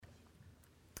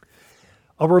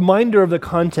A reminder of the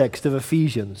context of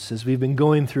Ephesians as we've been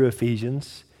going through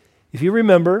Ephesians. If you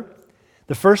remember,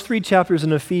 the first 3 chapters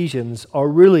in Ephesians are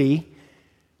really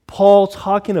Paul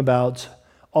talking about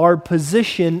our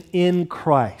position in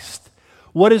Christ.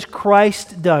 What has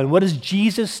Christ done? What has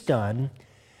Jesus done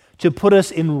to put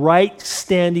us in right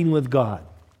standing with God?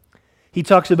 He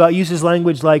talks about, uses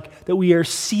language like that we are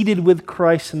seated with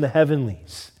Christ in the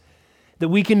heavenlies. That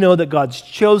we can know that God's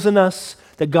chosen us,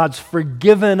 that God's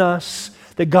forgiven us,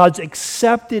 that God's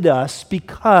accepted us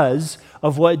because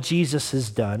of what Jesus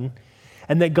has done.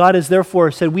 And that God has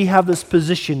therefore said we have this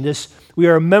position, we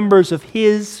are members of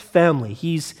His family.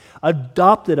 He's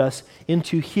adopted us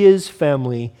into His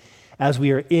family as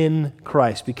we are in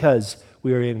Christ, because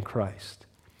we are in Christ.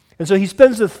 And so he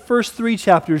spends the first 3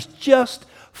 chapters just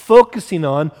focusing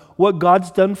on what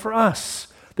God's done for us.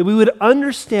 That we would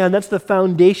understand that's the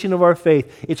foundation of our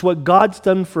faith. It's what God's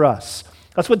done for us.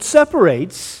 That's what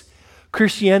separates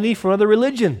Christianity from other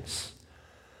religions.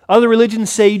 Other religions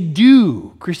say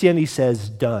do. Christianity says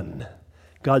done.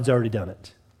 God's already done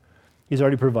it. He's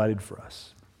already provided for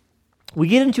us. We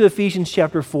get into Ephesians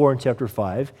chapter 4 and chapter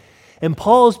 5, and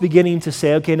Paul is beginning to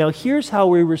say, okay, now here's how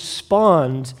we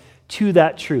respond to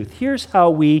that truth. Here's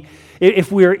how we,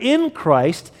 if we're in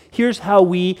Christ, here's how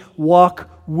we walk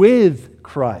with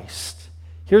Christ.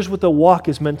 Here's what the walk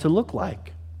is meant to look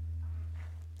like.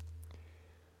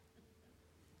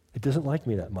 It doesn't like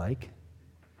me, that mic.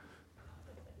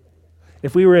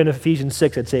 If we were in Ephesians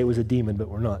 6, I'd say it was a demon, but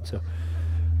we're not, so.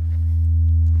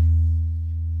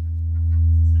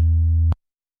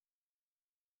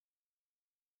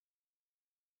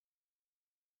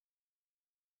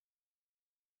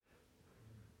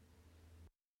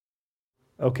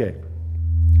 Okay.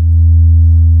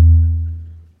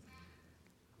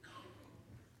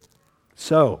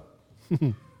 So,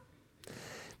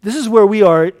 this is where we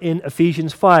are in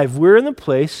Ephesians 5. We're in the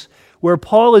place where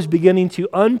Paul is beginning to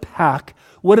unpack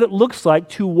what it looks like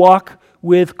to walk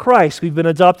with Christ. We've been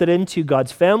adopted into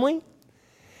God's family,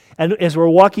 and as we're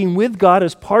walking with God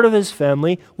as part of His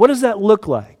family, what does that look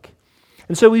like?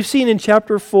 And so we've seen in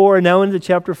chapter 4 and now into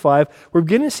chapter 5, we're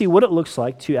beginning to see what it looks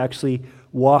like to actually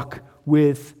walk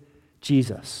with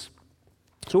Jesus.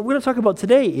 So what we're going to talk about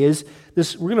today is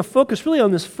this. We're going to focus really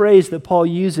on this phrase that Paul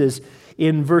uses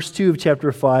in verse 2 of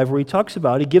chapter 5, where he talks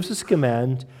about, he gives us a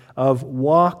command of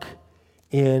walk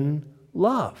in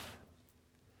love.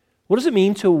 What does it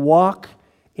mean to walk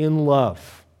in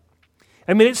love?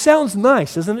 I mean, it sounds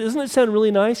nice, doesn't it? Doesn't it sound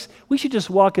really nice? We should just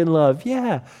walk in love.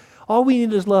 Yeah, all we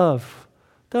need is love.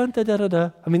 Dun, da, da, da, da.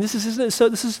 I mean, this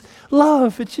is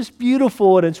love. It's just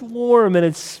beautiful, and it's warm, and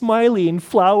it's smiley, and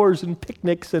flowers, and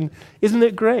picnics, and isn't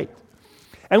it great?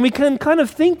 And we can kind of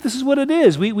think this is what it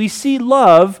is. We see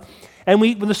love, and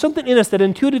there's something in us that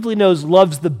intuitively knows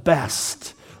love's the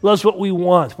best. Love's what we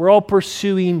want. We're all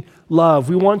pursuing love.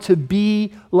 We want to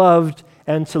be loved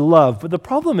and to love. But the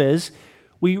problem is,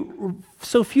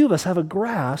 so few of us have a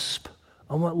grasp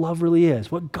on what love really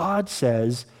is, what God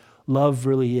says love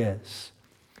really is.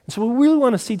 And so what we really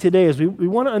want to see today is we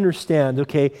want to understand,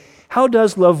 okay, how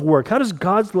does love work? How does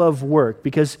God's love work?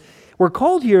 Because we're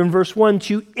called here in verse 1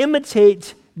 to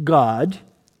imitate God.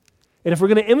 And if we're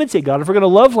going to imitate God, if we're going to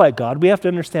love like God, we have to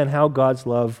understand how God's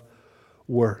love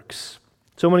works.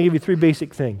 So I'm going to give you 3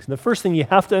 basic things. And the first thing you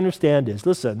have to understand is,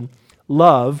 listen,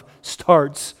 love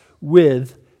starts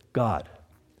with God.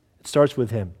 It starts with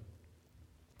Him.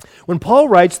 When Paul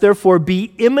writes, therefore,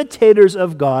 be imitators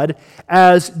of God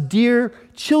as dear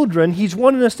children, he's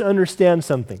wanting us to understand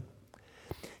something.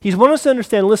 He's wanting us to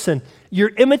understand, listen, your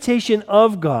imitation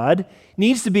of God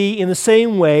needs to be in the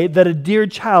same way that a dear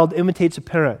child imitates a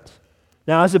parent.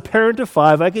 Now, as a parent of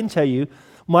 5, I can tell you,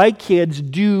 my kids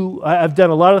I've done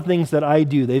a lot of things that I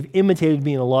do. They've imitated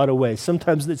me in a lot of ways.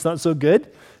 Sometimes it's not so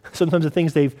good. Sometimes the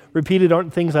things they've repeated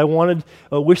aren't things I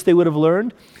wish they would have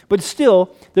learned. But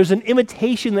still, there's an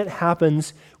imitation that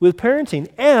happens with parenting.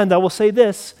 And I will say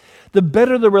this, the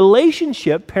better the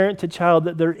relationship parent to child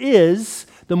that there is,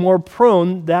 the more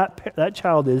prone that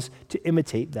child is to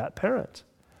imitate that parent.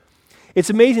 It's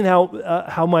amazing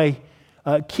how my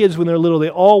kids, when they're little,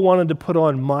 they all wanted to put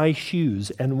on my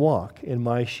shoes and walk in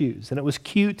my shoes. And it was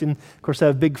cute, and of course I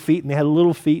have big feet, and they had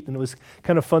little feet, and it was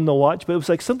kind of fun to watch. But it was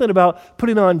like something about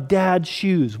putting on dad's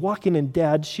shoes, walking in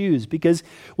dad's shoes, because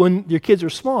when your kids are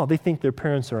small, they think their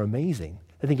parents are amazing.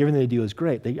 They think everything they do is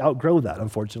great. They outgrow that,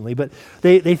 unfortunately, but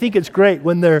they think it's great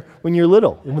when you're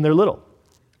little, and when they're little.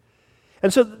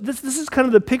 And so this is kind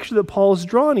of the picture that Paul is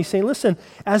drawing. He's saying, listen,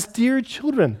 as dear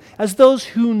children, as those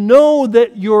who know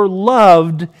that you're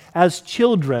loved as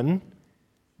children,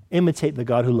 imitate the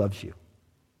God who loves you.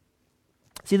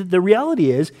 See, the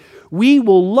reality is we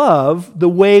will love the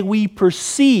way we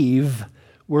perceive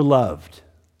we're loved.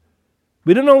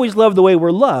 We don't always love the way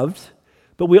we're loved,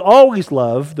 but we always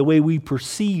love the way we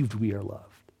perceived we are loved.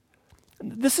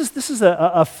 This is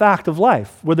a fact of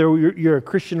life, whether you're a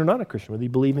Christian or not a Christian, whether you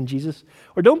believe in Jesus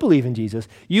or don't believe in Jesus.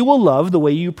 You will love the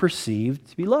way you perceive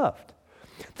to be loved.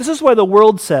 This is why the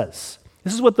world says,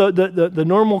 this is what the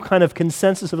normal kind of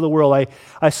consensus of the world.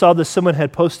 I saw this, someone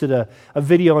had posted a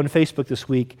video on Facebook this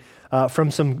week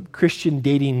from some Christian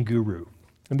dating guru.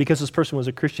 And because this person was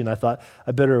a Christian, I thought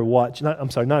I better watch, not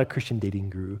a Christian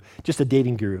dating guru, just a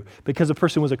dating guru. Because the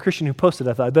person was a Christian who posted,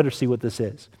 I thought I better see what this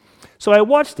is. So I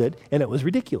watched it, and it was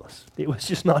ridiculous. It was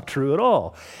just not true at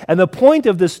all. And the point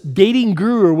of this dating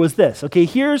guru was this. Okay,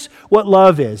 here's what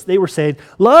love is. They were saying,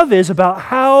 love is about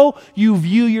how you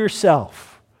view yourself.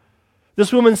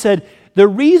 This woman said, the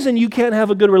reason you can't have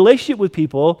a good relationship with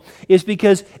people is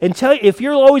because if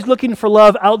you're always looking for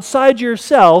love outside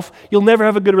yourself, you'll never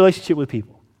have a good relationship with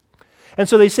people. And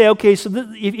so they say, okay, so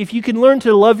if you can learn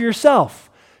to love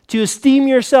yourself, to esteem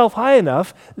yourself high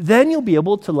enough, then you'll be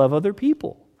able to love other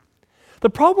people. The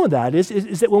problem with that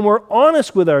is that when we're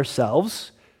honest with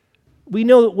ourselves, we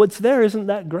know that what's there isn't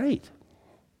that great.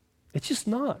 It's just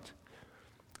not.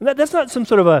 And that's not some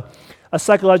sort of a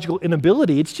psychological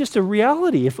inability. It's just a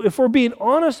reality. If we're being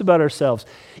honest about ourselves,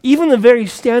 even the very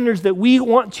standards that we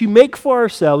want to make for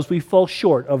ourselves, we fall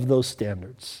short of those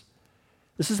standards.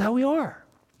 This is how we are.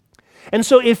 And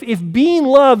so if being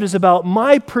loved is about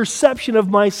my perception of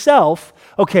myself,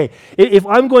 okay, if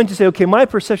I'm going to say, okay, my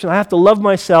perception, I have to love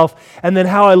myself, and then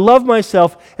how I love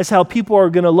myself is how people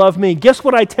are going to love me, guess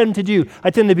what I tend to do?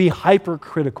 I tend to be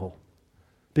hypercritical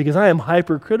because I am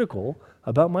hypercritical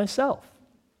about myself.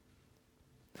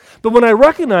 But when I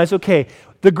recognize, okay,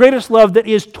 the greatest love that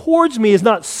is towards me is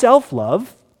not self-love.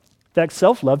 In fact,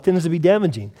 self-love tends to be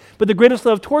damaging. But the greatest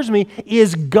love towards me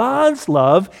is God's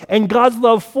love, and God's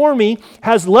love for me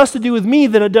has less to do with me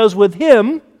than it does with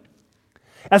Him.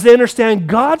 As I understand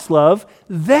God's love,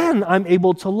 then I'm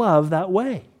able to love that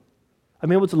way.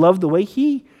 I'm able to love the way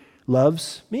He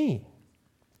loves me.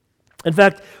 In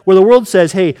fact, where the world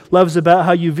says, hey, love's about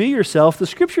how you view yourself, the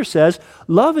Scripture says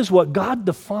love is what God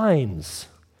defines.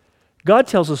 God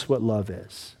tells us what love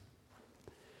is.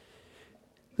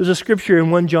 There's a scripture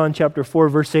in 1 John chapter 4,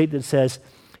 verse 8 that says,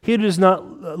 he who does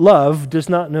not love does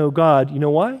not know God. You know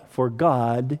why? For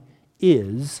God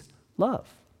is love.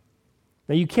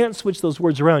 Now you can't switch those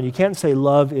words around. You can't say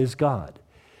love is God.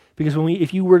 Because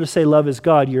if you were to say love is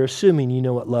God, you're assuming you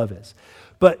know what love is.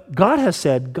 But God has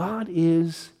said God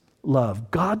is love.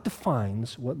 God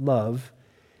defines what love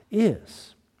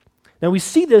is. Now we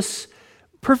see this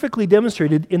perfectly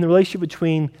demonstrated in the relationship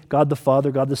between God the Father,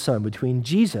 God the Son, between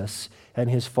Jesus and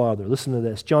His Father. Listen to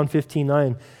this. John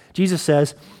 15:9. Jesus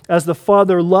says, as the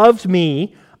Father loved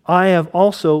me, I have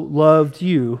also loved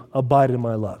you. Abide in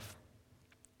my love.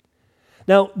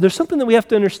 Now, there's something that we have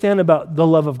to understand about the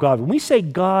love of God. When we say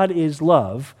God is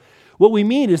love, what we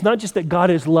mean is not just that God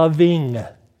is loving,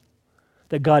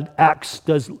 that God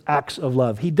does acts of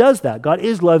love. He does that. God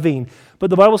is loving. But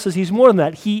the Bible says He's more than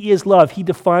that. He is love. He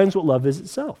defines what love is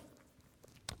itself.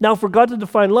 Now, for God to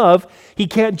define love, He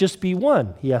can't just be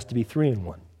one. He has to be three in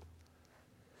one.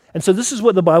 And so this is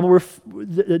what the Bible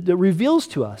reveals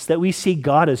to us, that we see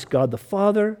God as God the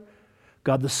Father,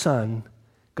 God the Son,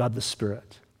 God the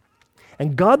Spirit.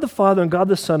 And God the Father and God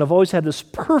the Son have always had this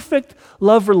perfect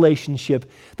love relationship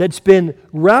that's been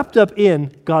wrapped up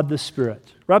in God the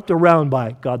Spirit, wrapped around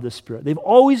by God the Spirit. They've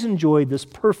always enjoyed this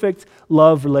perfect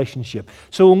love relationship.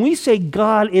 So when we say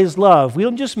God is love, we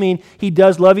don't just mean He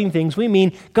does loving things. We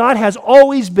mean God has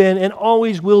always been and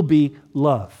always will be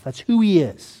love. That's who He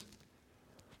is.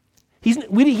 He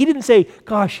didn't say,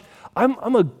 gosh,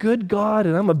 I'm a good God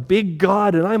and I'm a big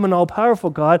God and I'm an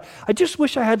all-powerful God. I just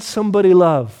wish I had somebody to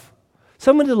love.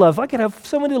 Somebody to love. If I could have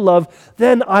somebody to love,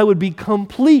 then I would be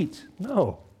complete.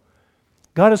 No.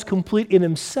 God is complete in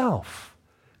Himself.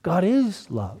 God is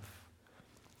love.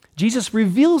 Jesus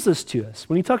reveals this to us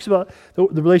when He talks about the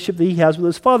relationship that He has with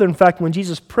His Father. In fact, when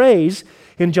Jesus prays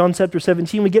in John chapter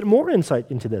 17, we get more insight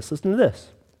into this. Listen to this.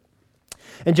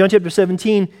 In John chapter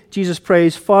 17, Jesus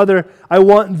prays, Father, I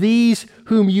want these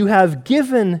whom you have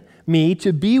given me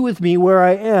to be with me where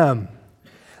I am.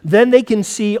 Then they can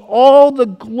see all the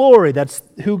glory, that's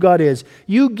who God is,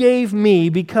 you gave me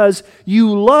because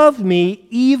you loved me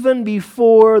even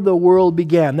before the world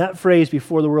began. That phrase,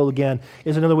 before the world began,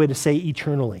 is another way to say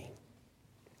eternally.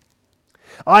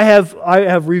 I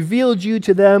have revealed you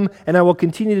to them, and I will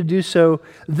continue to do so.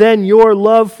 Then your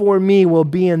love for me will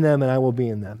be in them, and I will be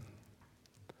in them.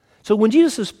 So when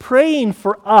Jesus is praying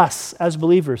for us as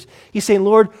believers, he's saying,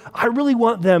 Lord, I really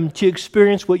want them to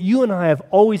experience what you and I have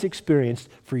always experienced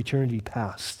for eternity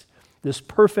past. This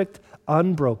perfect,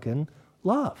 unbroken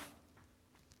love.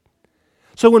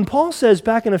 So when Paul says,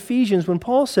 back in Ephesians, when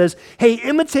Paul says, hey,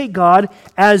 imitate God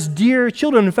as dear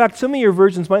children. In fact, some of your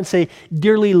versions might say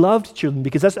dearly loved children,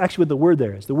 because that's actually what the word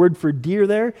there is. The word for dear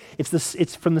there,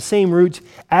 it's from the same root,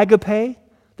 agape,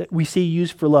 that we see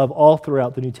used for love all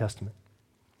throughout the New Testament.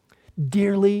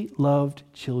 Dearly loved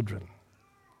children.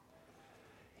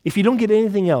 If you don't get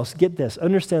anything else, get this,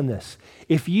 understand this.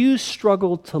 If you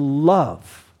struggle to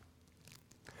love,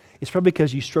 it's probably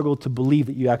because you struggle to believe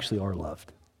that you actually are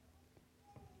loved.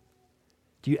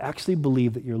 Do you actually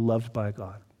believe that you're loved by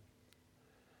God?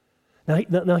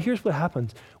 Now here's what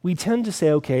happens. We tend to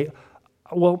say, okay,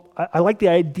 well, I like the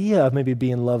idea of maybe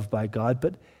being loved by God,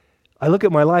 but I look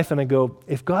at my life and I go,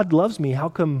 if God loves me, how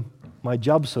come my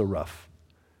job's so rough?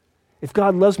 If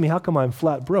God loves me, how come I'm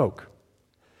flat broke?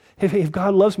 If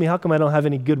God loves me, how come I don't have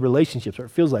any good relationships? Or it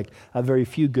feels like I have very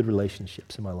few good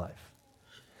relationships in my life.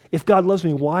 If God loves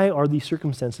me, why are these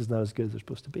circumstances not as good as they're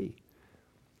supposed to be?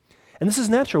 And this is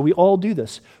natural. We all do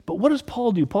this. But what does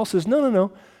Paul do? Paul says,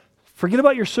 no. Forget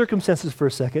about your circumstances for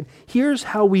a second. Here's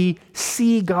how we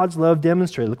see God's love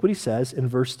demonstrated. Look what he says in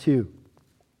verse 2.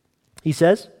 He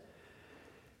says,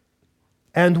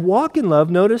 and walk in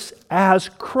love, notice, as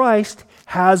Christ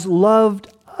has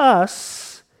loved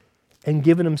us and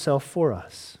given himself for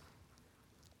us.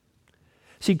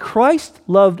 See, Christ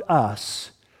loved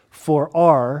us for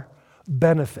our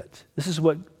benefit. This is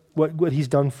what he's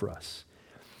done for us.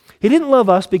 He didn't love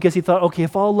us because he thought, okay,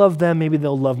 if I'll love them, maybe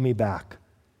they'll love me back.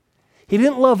 He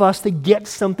didn't love us to get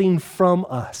something from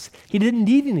us. He didn't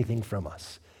need anything from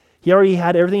us. He already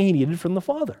had everything he needed from the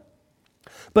Father.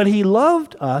 But he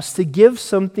loved us to give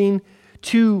something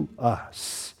to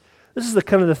us. This is the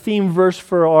kind of the theme verse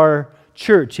for our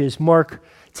church is Mark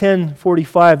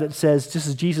 10:45 that says, just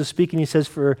as Jesus speaking, he says,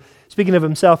 speaking of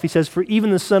himself, he says, for even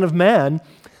the Son of Man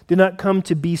did not come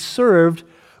to be served,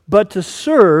 but to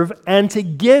serve and to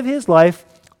give his life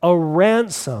a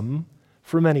ransom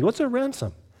for many. What's a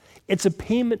ransom? It's a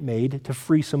payment made to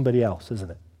free somebody else,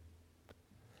 isn't it?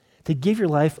 To give your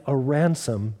life a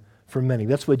ransom for many.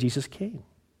 That's why Jesus came.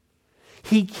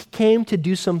 He came to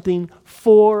do something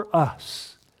for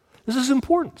us. This is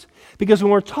important because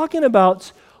when we're talking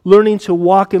about learning to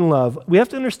walk in love, we have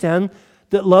to understand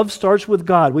that love starts with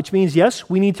God, which means, yes,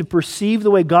 we need to perceive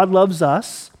the way God loves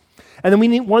us, and then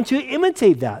we want to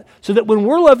imitate that so that when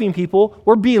we're loving people,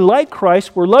 we're being like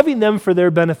Christ, we're loving them for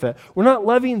their benefit. We're not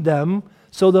loving them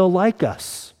so they'll like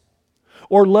us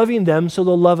or loving them so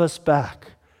they'll love us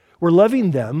back. We're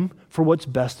loving them for what's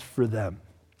best for them.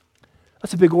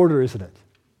 That's a big order, isn't it?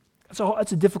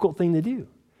 That's a difficult thing to do.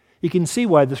 You can see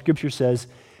why the Scripture says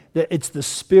that it's the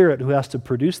Spirit who has to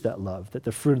produce that love, that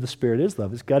the fruit of the Spirit is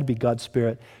love. It's got to be God's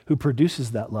Spirit who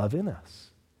produces that love in us.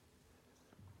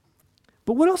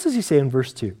 But what else does he say in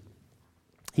verse 2?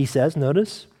 He says,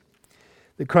 notice,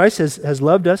 that Christ has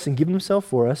loved us and given himself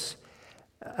for us,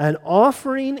 an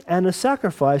offering and a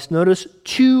sacrifice, notice,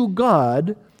 to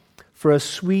God for a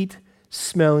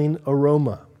sweet-smelling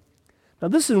aroma. Now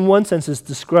this in one sense is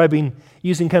describing,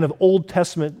 using kind of Old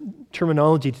Testament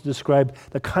terminology to describe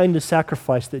the kind of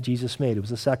sacrifice that Jesus made. It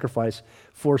was a sacrifice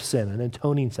for sin, an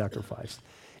atoning sacrifice.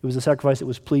 It was a sacrifice that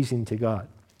was pleasing to God.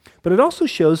 But it also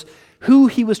shows who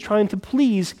he was trying to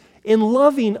please in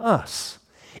loving us.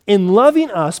 In loving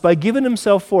us by giving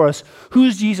himself for us,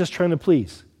 who's Jesus trying to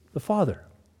please? The Father.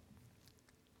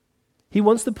 He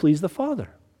wants to please the Father.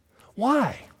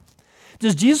 Why?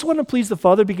 Does Jesus want to please the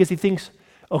Father because he thinks,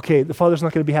 okay, the Father's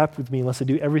not going to be happy with me unless I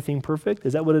do everything perfect?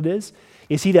 Is that what it is?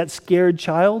 Is he that scared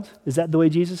child? Is that the way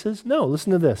Jesus is? No,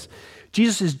 listen to this.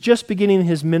 Jesus is just beginning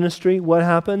his ministry. What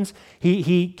happens?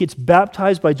 He gets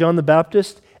baptized by John the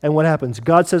Baptist, and what happens?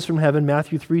 God says from heaven,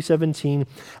 Matthew 3:17,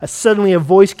 suddenly a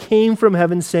voice came from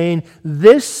heaven saying,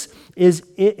 this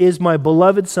is my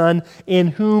beloved Son, in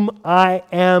whom I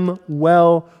am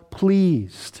well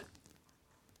pleased.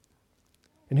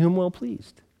 In whom well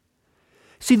pleased.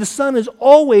 See, the Son is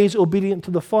always obedient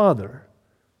to the Father,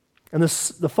 and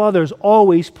the Father is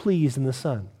always pleased in the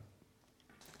Son.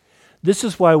 This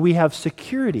is why we have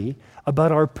security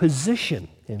about our position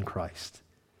in Christ,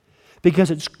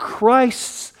 because it's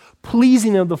Christ's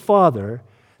pleasing of the Father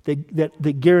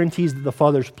that guarantees that the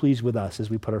Father is pleased with us as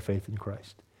we put our faith in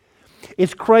Christ.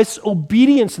 It's Christ's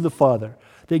obedience to the Father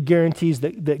that guarantees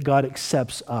that God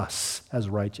accepts us as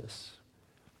righteous.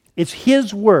 It's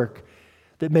his work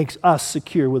that makes us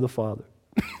secure with the Father.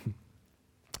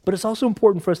 But it's also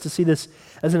important for us to see this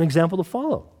as an example to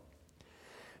follow.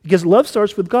 Because love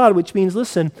starts with God, which means,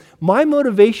 listen, my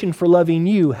motivation for loving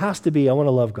you has to be, I want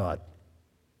to love God.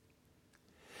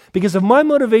 Because if my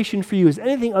motivation for you is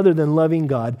anything other than loving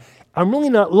God, I'm really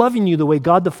not loving you the way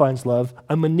God defines love.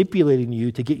 I'm manipulating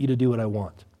you to get you to do what I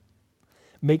want.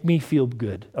 Make me feel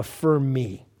good. Affirm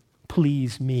me.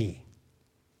 Please me.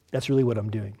 That's really what I'm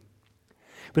doing.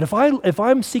 But if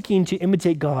I'm seeking to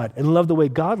imitate God and love the way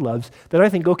God loves, then I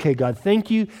think, okay, God,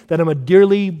 thank you that I'm a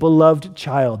dearly beloved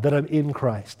child, that I'm in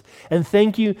Christ. And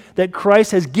thank you that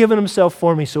Christ has given himself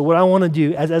for me. So what I want to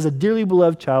do as a dearly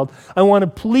beloved child, I want to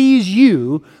please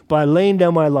you by laying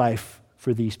down my life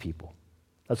for these people.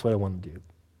 That's what I want to do.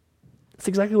 That's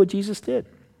exactly what Jesus did.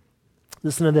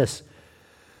 Listen to this.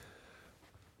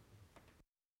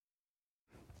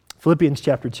 Philippians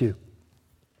chapter 2.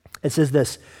 It says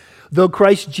this, though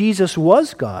Christ Jesus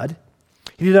was God,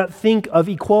 he did not think of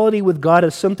equality with God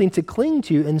as something to cling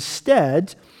to.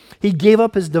 Instead, he gave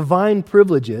up his divine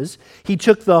privileges. He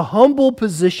took the humble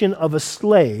position of a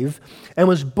slave and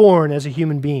was born as a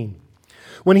human being.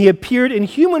 When he appeared in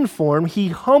human form, he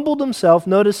humbled himself,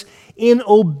 notice, in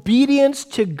obedience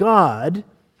to God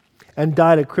and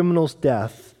died a criminal's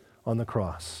death on the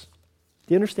cross.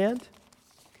 Do you understand?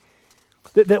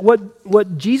 That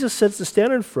what Jesus sets the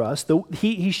standard for us,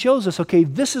 he shows us, okay,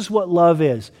 this is what love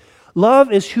is.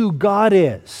 Love is who God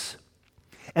is.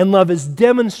 And love is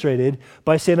demonstrated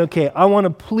by saying, okay, I want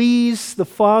to please the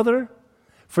Father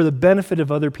for the benefit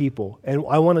of other people. And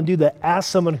I want to do that as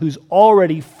someone who's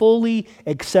already fully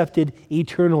accepted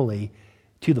eternally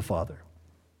to the Father.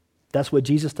 That's what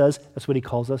Jesus does. That's what he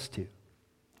calls us to.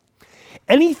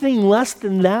 Anything less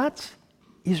than that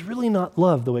is really not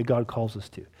love the way God calls us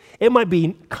to. It might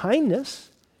be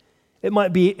kindness. It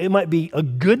might be a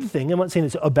good thing. I'm not saying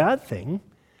it's a bad thing,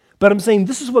 but I'm saying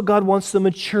this is what God wants to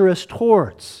mature us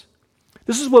towards.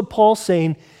 This is what Paul's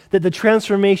saying that the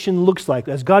transformation looks like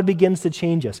as God begins to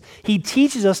change us. He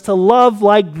teaches us to love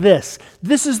like this.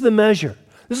 This is the measure.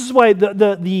 This is why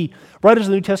the writers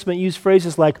of the New Testament use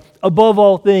phrases like, above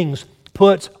all things,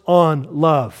 put on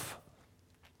love.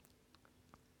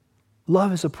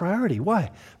 Love is a priority.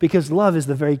 Why? Because love is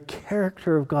the very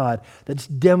character of God that's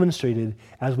demonstrated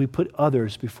as we put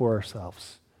others before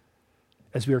ourselves,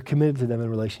 as we are committed to them in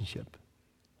relationship,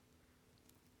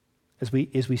 as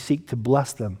we seek to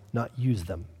bless them, not use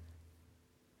them.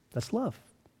 That's love.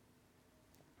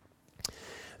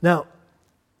 Now,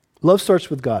 love starts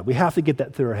with God. We have to get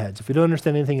that through our heads. If we don't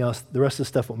understand anything else, the rest of the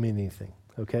stuff won't mean anything,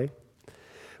 okay?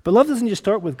 But love doesn't just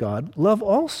start with God. Love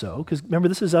also, because remember,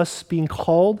 this is us being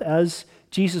called as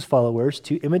Jesus followers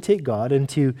to imitate God and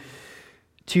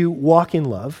to walk in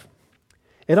love.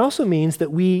 It also means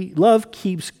that love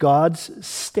keeps God's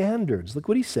standards. Look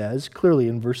what he says clearly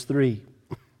in verse 3.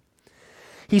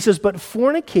 He says, but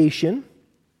fornication,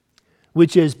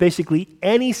 which is basically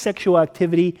any sexual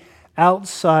activity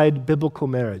outside biblical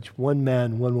marriage, one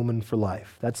man, one woman for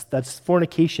life. That's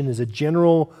fornication is a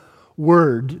general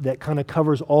word that kind of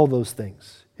covers all those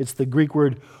things. It's the Greek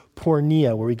word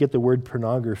porneia, where we get the word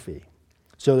pornography.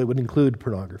 So it would include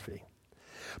pornography.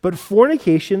 But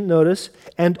fornication, notice,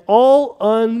 and all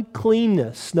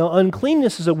uncleanness. Now,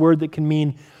 uncleanness is a word that can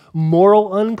mean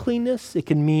moral uncleanness. It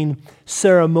can mean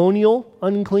ceremonial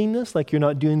uncleanness, like you're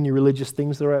not doing your religious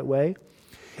things the right way.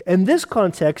 In this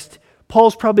context,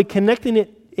 Paul's probably connecting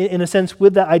it, in a sense,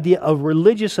 with the idea of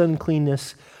religious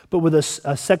uncleanness, but with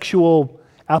a sexual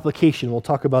application. We'll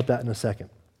talk about that in a second.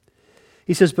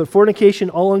 He says, but fornication,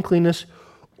 all uncleanness,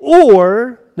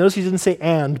 or, notice he didn't say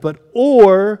and, but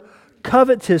or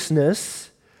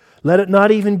covetousness, let it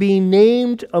not even be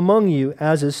named among you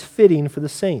as is fitting for the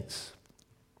saints.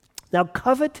 Now,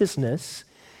 covetousness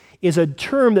is a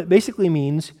term that basically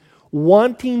means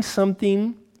wanting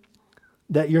something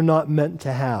that you're not meant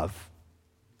to have,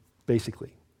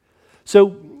 basically.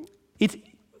 So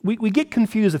we get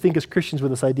confused, I think, as Christians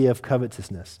with this idea of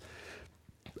covetousness.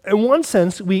 In one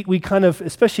sense, we kind of,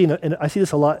 especially, I see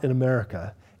this a lot in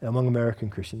America, among American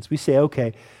Christians, we say,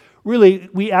 okay, really,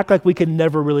 we act like we can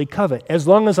never really covet. As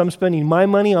long as I'm spending my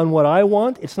money on what I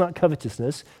want, it's not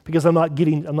covetousness, because I'm not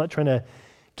trying to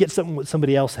get something what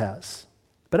somebody else has.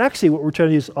 But actually, what we're trying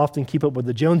to do is often keep up with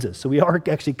the Joneses. So we are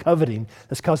actually coveting.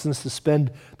 That's causing us to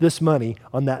spend this money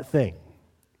on that thing.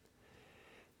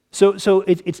 So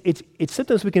it's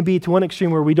sometimes we can be to one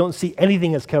extreme where we don't see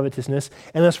anything as covetousness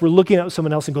unless we're looking at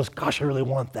someone else and goes, gosh, I really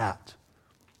want that.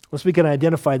 Unless we can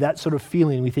identify that sort of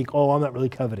feeling, we think, oh, I'm not really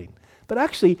coveting. But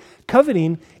actually,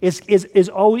 coveting is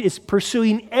always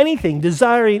pursuing anything,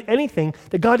 desiring anything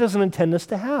that God doesn't intend us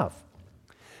to have.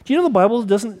 Do you know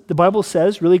the Bible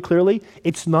says really clearly,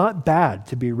 it's not bad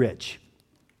to be rich.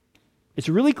 It's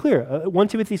really clear. 1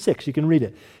 Timothy 6, you can read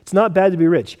it. It's not bad to be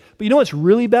rich. But you know what's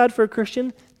really bad for a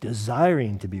Christian?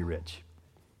 Desiring to be rich.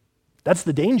 That's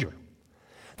the danger.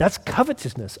 That's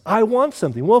covetousness. I want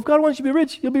something. Well, if God wants you to be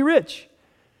rich, you'll be rich.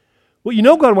 What you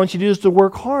know God wants you to do is to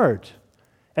work hard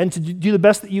and to do the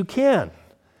best that you can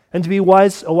and to be a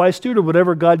wise steward of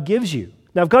whatever God gives you.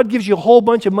 Now, if God gives you a whole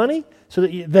bunch of money so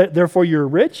that therefore you're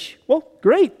rich, well,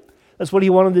 great. That's what he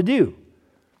wanted to do.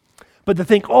 But to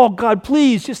think, oh, God,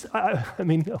 please,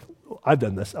 I've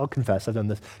done this. I'll confess, I've done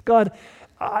this. God,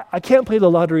 I can't play the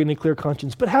lottery in a clear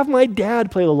conscience, but have my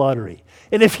dad play the lottery.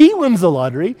 And if he wins the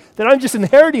lottery, then I'm just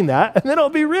inheriting that, and then I'll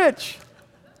be rich.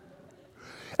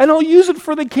 And I'll use it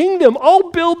for the kingdom.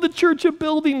 I'll build the church of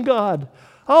building, God.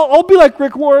 I'll be like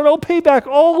Rick Warren. I'll pay back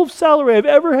all salary I've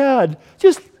ever had.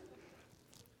 Just,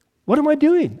 what am I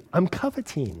doing? I'm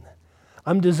coveting.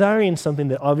 I'm desiring something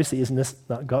that obviously isn't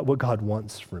not what God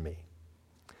wants for me.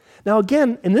 Now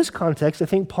again, in this context, I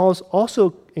think Paul's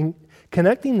also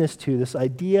connecting this to this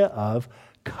idea of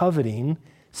coveting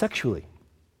sexually.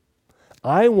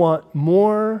 I want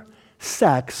more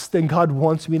sex than God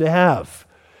wants me to have,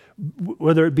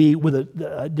 whether it be with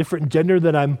a different gender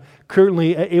that I'm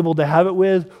currently able to have it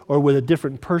with, or with a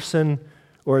different person,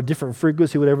 or a different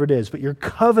frequency, whatever it is. But you're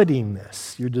coveting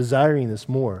this. You're desiring this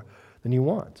more than you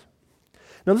want.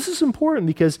 Now this is important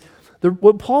because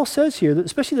what Paul says here,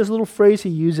 especially this little phrase he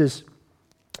uses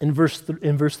in verse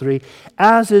 3,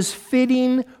 as is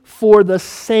fitting for the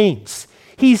saints.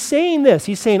 He's saying this.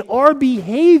 He's saying our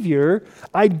behavior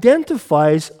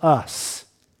identifies us.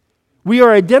 We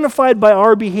are identified by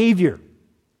our behavior.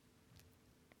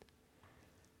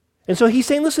 And so he's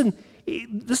saying, listen,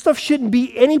 this stuff shouldn't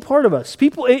be any part of us.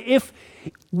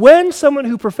 When someone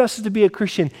who professes to be a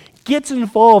Christian gets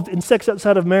involved in sex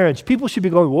outside of marriage, people should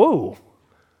be going, whoa,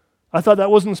 I thought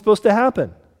that wasn't supposed to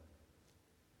happen.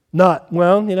 Not,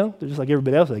 they're just like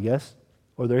everybody else, I guess,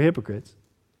 or they're hypocrites.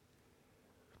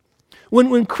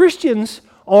 When Christians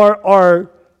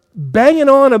are banging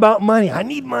on about money, I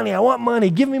need money, I want money,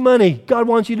 give me money, God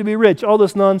wants you to be rich, all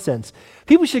this nonsense,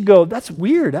 people should go, that's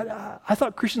weird. I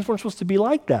thought Christians weren't supposed to be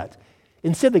like that.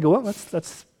 Instead, they go, well,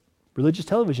 that's religious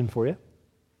television for you.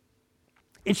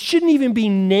 It shouldn't even be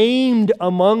named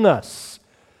among us,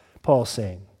 Paul's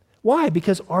saying. Why?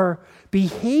 Because our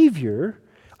behavior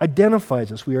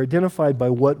identifies us. We are identified by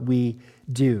what we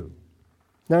do.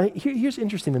 Now, here's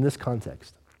interesting in this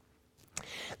context.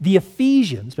 The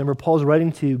Ephesians, remember Paul's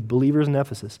writing to believers in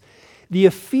Ephesus, the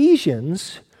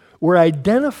Ephesians were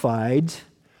identified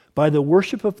by the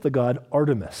worship of the god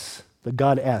Artemis, the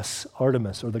goddess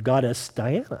Artemis, or the goddess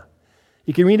Diana.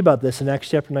 You can read about this in Acts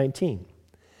chapter 19.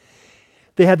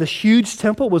 They had this huge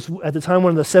temple, was at the time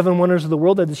one of the 7 wonders of the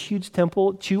world. They had this huge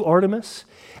temple to Artemis.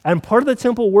 And part of the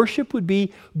temple worship would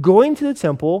be going to the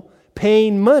temple,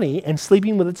 paying money, and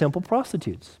sleeping with the temple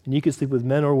prostitutes. And you could sleep with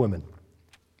men or women.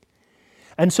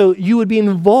 And so you would be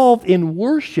involved in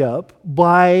worship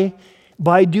by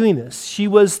doing this. She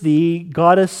was the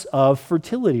goddess of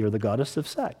fertility, or the goddess of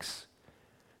sex.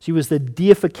 She was the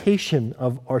deification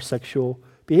of our sexual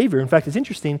behavior. In fact, it's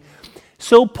interesting.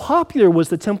 So popular was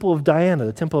the temple of Diana,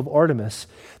 the temple of Artemis,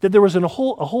 that there was a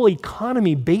whole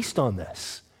economy based on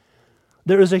this.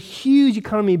 There was a huge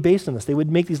economy based on this. They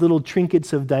would make these little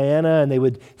trinkets of Diana and they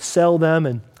would sell them.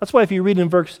 And that's why if you read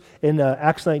in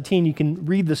Acts 19, you can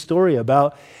read the story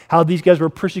about how these guys were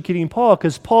persecuting Paul,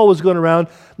 because Paul was going around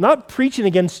not preaching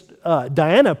against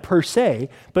Diana per se,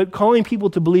 but calling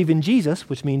people to believe in Jesus,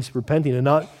 which means repenting and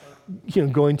not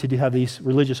going to have these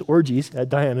religious orgies at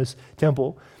Diana's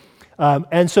temple.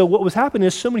 And so what was happening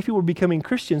is so many people were becoming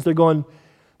Christians. They're going,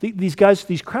 these guys,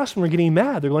 these craftsmen were getting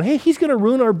mad. They're going, hey, he's going to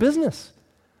ruin our business.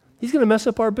 He's going to mess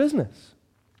up our business.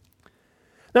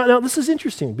 Now this is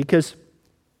interesting because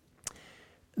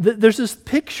there's this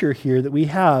picture here that we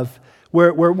have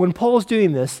where when Paul's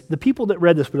doing this, the people that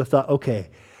read this would have thought, okay,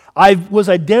 I was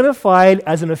identified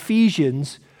as an Ephesian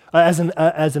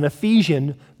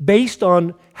based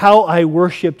on how I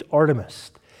worshipped Artemis.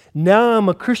 Now I'm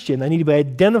a Christian. I need to be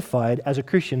identified as a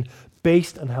Christian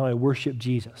based on how I worship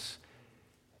Jesus.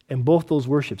 And both those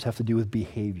worships have to do with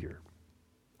behavior,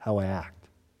 how I act.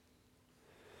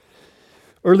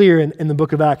 Earlier in the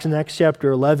book of Acts, in Acts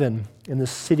chapter 11, in this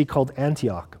city called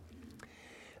Antioch,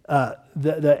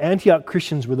 the Antioch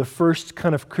Christians were the first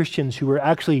kind of Christians who were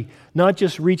actually not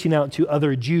just reaching out to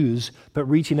other Jews, but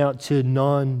reaching out to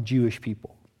non-Jewish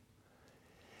people.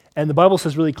 And the Bible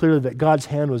says really clearly that God's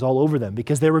hand was all over them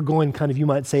because they were going kind of, you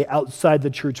might say, outside the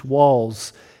church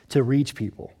walls to reach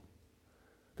people.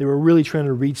 They were really trying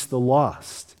to reach the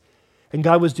lost. And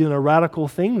God was doing a radical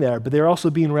thing there, but they were also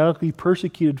being radically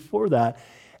persecuted for that.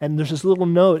 And there's this little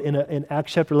note in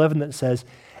Acts chapter 11 that says,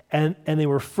 and they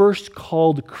were first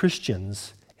called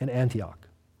Christians in Antioch.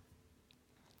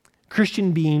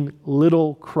 Christian being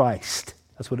little Christ.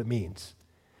 That's what it means.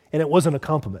 And it wasn't a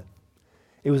compliment.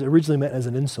 It was originally meant as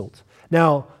an insult.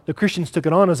 Now, the Christians took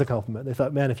it on as a compliment. They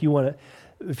thought, man, if you want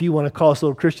to call us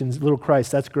little Christians, little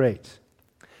Christ, that's great.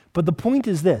 But the point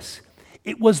is this.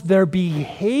 It was their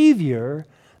behavior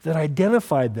that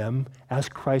identified them as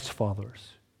Christ's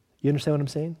followers. You understand what I'm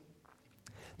saying?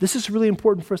 This is really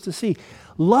important for us to see.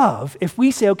 Love, if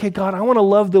we say, okay, God, I want to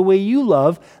love the way you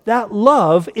love, that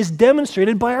love is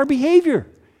demonstrated by our behavior.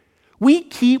 We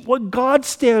keep what God's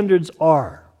standards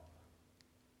are.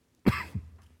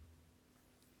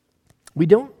 We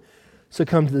don't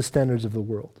succumb to the standards of the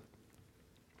world.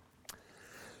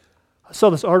 I saw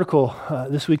this article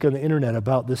this week on the internet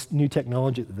about this new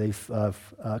technology that they've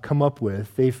come up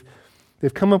with. They've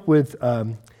come up with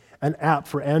an app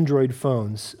for Android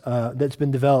phones that's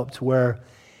been developed where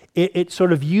it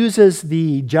sort of uses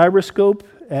the gyroscope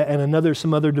and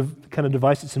some other kind of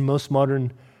device that's in most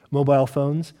modern mobile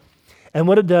phones. And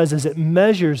what it does is it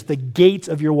measures the gait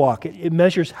of your walk. It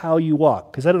measures how you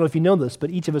walk. Because I don't know if you know this, but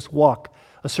each of us walk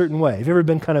a certain way. Have you ever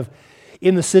been kind of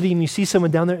in the city and you see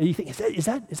someone down there and you think, is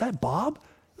that Bob?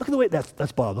 Look at the way,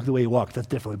 that's Bob. Look at the way he walks. That's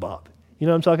definitely Bob. You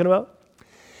know what I'm talking about?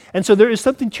 And so there is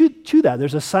something to that.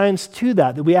 There's a science to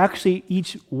that we actually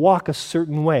each walk a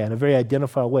certain way, in a very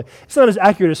identifiable way. It's not as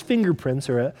accurate as fingerprints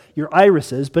or your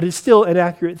irises, but it's still an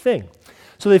accurate thing.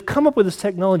 So they've come up with this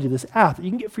technology, this app that you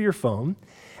can get for your phone.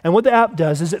 And what the app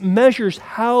does is it measures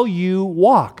how you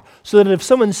walk so that if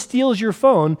someone steals your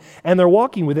phone and they're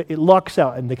walking with it, it locks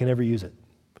out and they can never use it.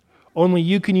 Only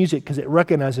you can use it because it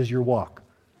recognizes your walk.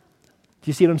 Do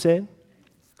you see what I'm saying?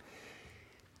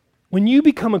 When you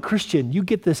become a Christian, you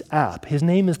get this app. His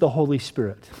name is the Holy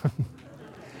Spirit.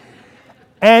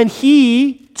 And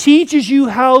He teaches you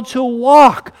how to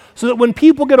walk so that when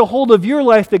people get a hold of your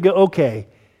life, they go, okay,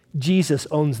 Jesus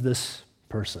owns this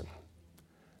person.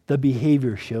 The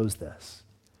behavior shows this.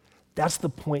 That's the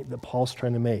point that Paul's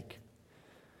trying to make.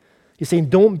 He's saying,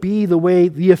 don't be the way,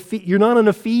 you're not an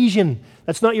Ephesian.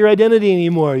 That's not your identity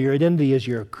anymore. Your identity is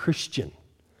you're a Christian.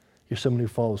 You're someone who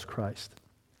follows Christ.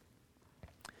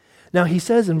 Now, he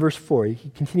says in verse 4,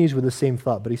 he continues with the same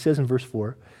thought, but he says in verse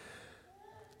 4,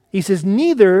 he says,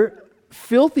 neither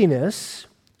filthiness,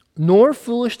 nor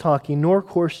foolish talking, nor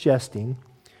coarse jesting,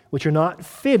 which are not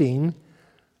fitting,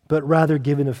 but rather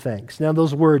given of thanks. Now,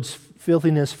 those words,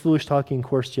 filthiness, foolish talking,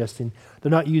 coarse jesting, they're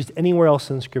not used anywhere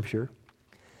else in Scripture.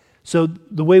 So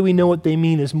the way we know what they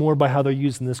mean is more by how they're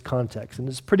used in this context. And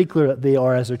it's pretty clear that they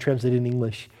are, as they're translated in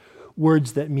English,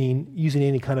 words that mean using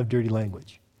any kind of dirty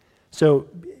language. So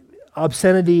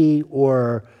obscenity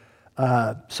or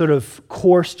sort of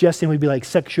coarse jesting would be like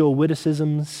sexual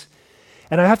witticisms.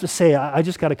 And I have to say, I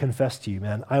just got to confess to you,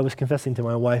 man. I was confessing to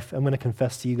my wife. I'm going to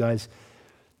confess to you guys.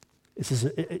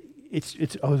 I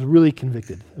was really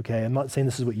convicted, okay? I'm not saying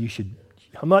this is what you should.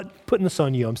 I'm not putting this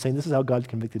on you. I'm saying this is how God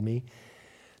convicted me.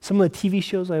 Some of the TV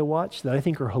shows I watch that I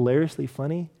think are hilariously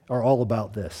funny are all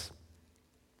about this.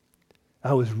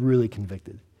 I was really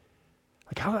convicted.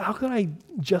 Like, how could I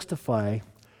justify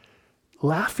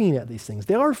laughing at these things?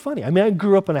 They are funny. I mean, I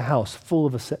grew up in a house full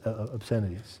of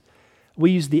obscenities. We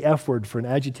used the F word for an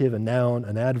adjective, a noun,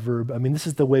 an adverb. I mean, this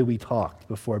is the way we talked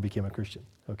before I became a Christian,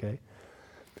 okay?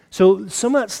 So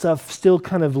some of that stuff still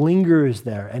kind of lingers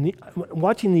there. And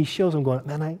watching these shows, I'm going,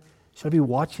 man, should I be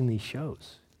watching these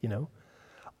shows, you know?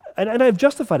 And I've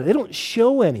justified it. They don't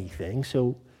show anything.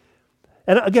 So,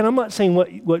 and again, I'm not saying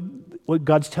what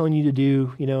God's telling you to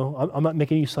do. You know, I'm not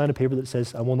making you sign a paper that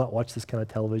says I will not watch this kind of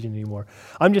television anymore.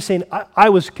 I'm just saying I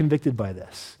was convicted by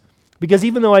this because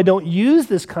even though I don't use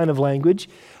this kind of language,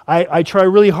 I try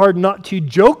really hard not to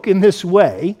joke in this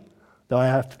way. Though I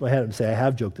have to say I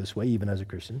have joked this way even as a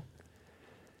Christian.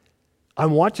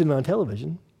 I'm watching it on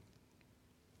television.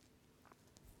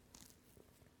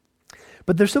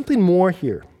 But there's something more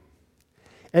here.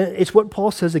 And it's what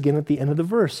Paul says again at the end of the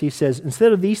verse. He says,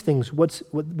 instead of these things,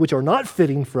 which are not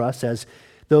fitting for us as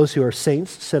those who are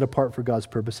saints set apart for God's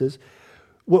purposes,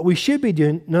 what we should be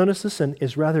doing, notice this,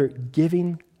 is rather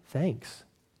giving thanks.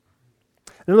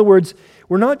 In other words,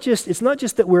 it's not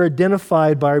just that we're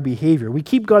identified by our behavior. We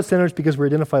keep God's standards because we're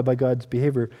identified by God's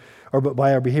behavior, or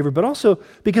by our behavior, but also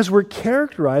because we're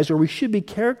characterized, or we should be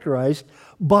characterized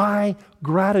by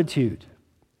gratitude.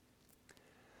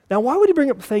 Now, why would he bring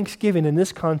up Thanksgiving in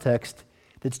this context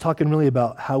that's talking really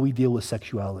about how we deal with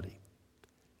sexuality?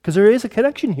 Because there is a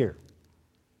connection here.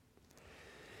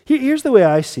 Here's the way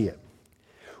I see it.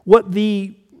 What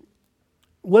the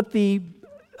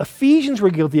Ephesians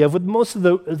were guilty of, what most of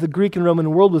the Greek and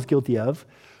Roman world was guilty of,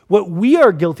 what we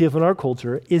are guilty of in our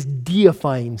culture is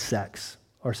deifying sex,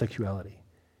 our sexuality.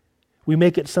 We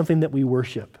make it something that we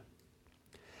worship.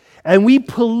 And we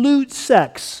pollute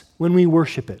sex when we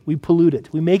worship it. We pollute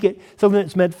it. We make it something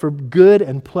that's meant for good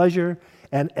and pleasure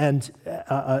and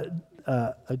a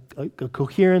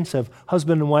coherence of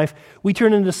husband and wife. We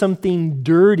turn into something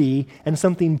dirty and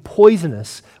something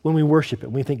poisonous when we worship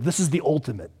it. We think this is the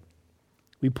ultimate.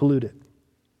 We pollute it.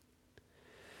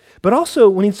 But also,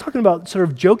 when he's talking about sort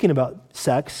of joking about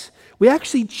sex, we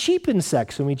actually cheapen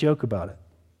sex when we joke about it.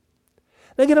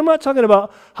 And again, I'm not talking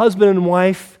about husband and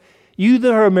wife. You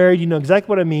that are married, you know exactly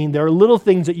what I mean. There are little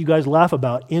things that you guys laugh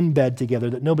about in bed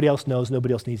together that nobody else knows,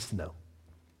 nobody else needs to know.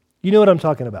 You know what I'm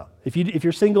talking about. If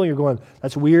you're single and you're going,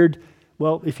 that's weird,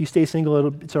 well, if you stay single,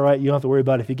 it's all right. You don't have to worry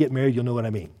about it. If you get married, you'll know what I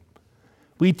mean.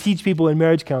 We teach people in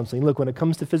marriage counseling, look, when it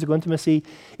comes to physical intimacy,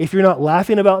 if you're not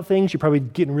laughing about things, you're probably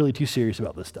getting really too serious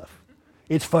about this stuff.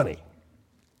 It's funny.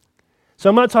 So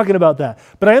I'm not talking about that.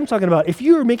 But I am talking about if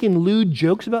you are making lewd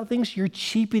jokes about things, you're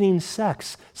cheapening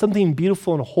sex, something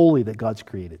beautiful and holy that God's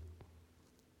created.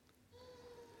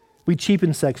 We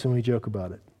cheapen sex when we joke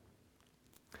about it.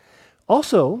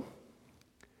 Also,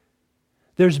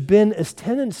 there's been a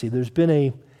tendency,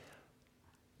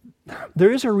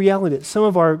 there is a reality that some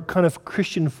of our kind of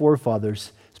Christian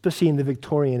forefathers, especially in the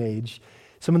Victorian age,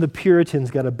 some of the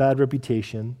Puritans got a bad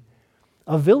reputation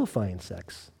of vilifying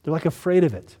sex. They're like afraid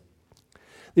of it.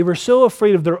 They were so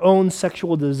afraid of their own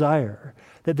sexual desire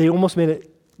that they almost made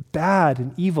it bad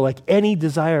and evil, like any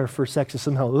desire for sex is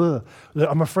somehow, ugh,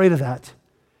 I'm afraid of that.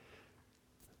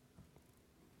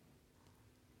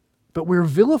 But we're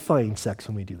vilifying sex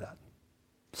when we do that.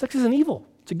 Sex isn't evil.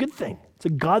 It's a good thing. It's a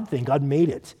God thing. God made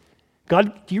it.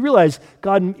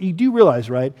 You do realize,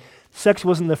 right? Sex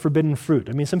wasn't the forbidden fruit.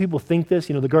 I mean, some people think this,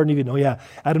 the Garden of Eden,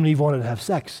 Adam and Eve wanted to have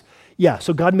sex. Yeah,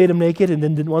 so God made them naked and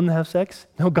then didn't want them to have sex?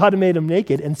 No, God made them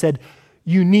naked and said,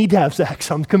 you need to have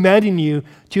sex. I'm commanding you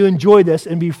to enjoy this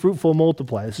and be fruitful and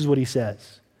multiply. This is what he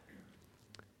says.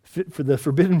 For the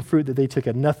forbidden fruit that they took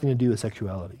had nothing to do with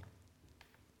sexuality.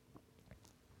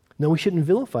 No, we shouldn't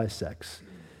vilify sex.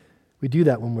 We do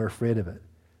that when we're afraid of it.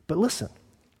 But listen,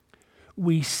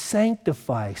 we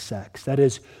sanctify sex. That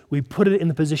is, we put it in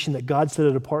the position that God set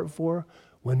it apart for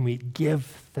when we give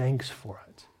thanks for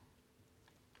it.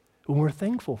 When we're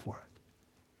thankful for it.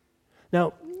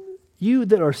 Now, you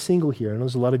that are single here, and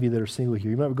there's a lot of you that are single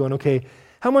here, you might be going, okay,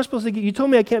 how am I supposed to you told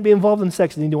me I can't be involved in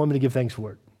sex and you don't want me to give thanks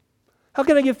for it. How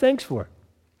can I give thanks for it?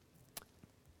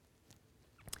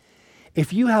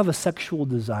 If you have a sexual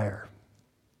desire,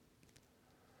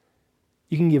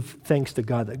 you can give thanks to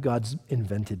God that God's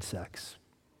invented sex,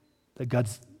 that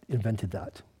God's invented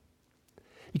that.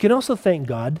 You can also thank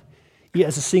God,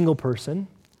 as a single person,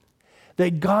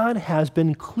 that God has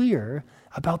been clear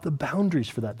about the boundaries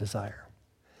for that desire.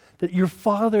 That your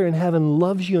Father in heaven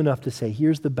loves you enough to say,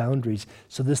 here's the boundaries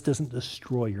so this doesn't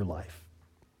destroy your life.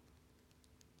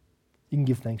 You can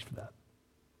give thanks for that.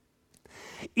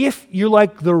 If you're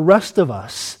like the rest of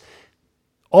us,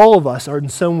 all of us are in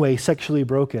some way sexually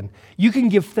broken, you can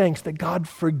give thanks that God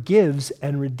forgives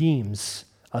and redeems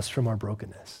us from our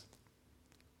brokenness.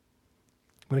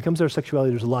 When it comes to our sexuality,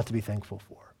 there's a lot to be thankful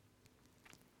for.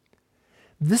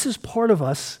 This is part of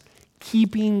us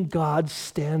keeping God's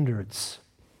standards.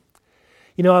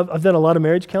 I've done a lot of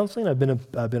marriage counseling. I've been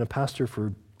a pastor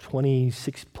for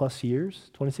 26 years,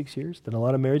 done a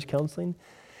lot of marriage counseling.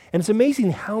 And it's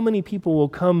amazing how many people will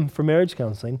come for marriage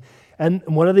counseling, and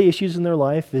one of the issues in their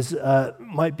life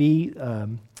might be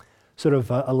sort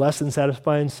of a less than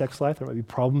satisfying sex life. There might be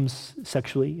problems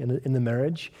sexually in the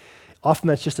marriage. Often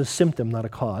that's just a symptom, not a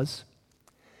cause.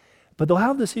 But they'll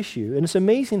have this issue, and it's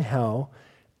amazing how,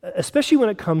 especially when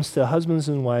it comes to husbands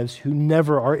and wives who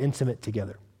never are intimate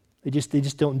together, they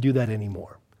just don't do that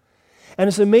anymore. And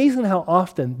it's amazing how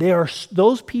often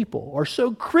those people are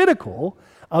so critical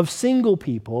of single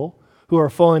people who are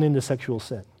falling into sexual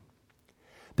sin.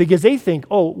 Because they think,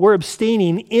 we're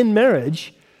abstaining in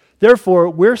marriage, therefore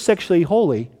we're sexually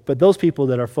holy, but those people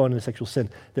that are falling into sexual sin,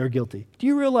 they're guilty. Do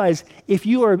you realize if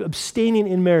you are abstaining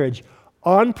in marriage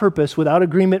on purpose without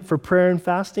agreement for prayer and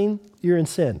fasting, you're in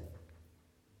sin?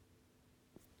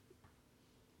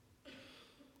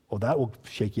 Well, that will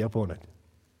shake you up, won't it?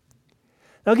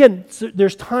 Now again,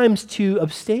 there's times to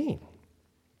abstain,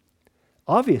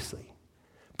 obviously.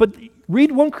 But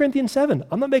read 1 Corinthians 7.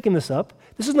 I'm not making this up.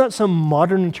 This is not some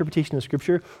modern interpretation of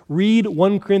Scripture. Read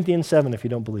 1 Corinthians 7 if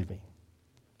you don't believe me.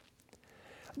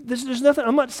 There's nothing.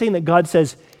 I'm not saying that God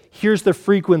says, here's the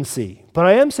frequency. But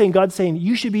I am saying, God's saying,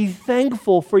 you should be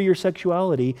thankful for your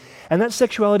sexuality, and that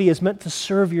sexuality is meant to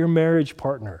serve your marriage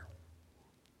partner.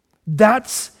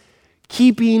 That's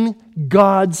keeping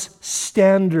God's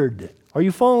standard. Are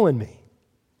you following me?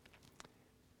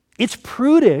 It's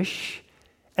prudish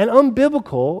and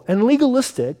unbiblical and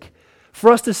legalistic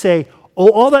for us to say, oh,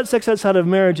 all that sex outside of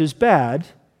marriage is bad,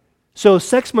 so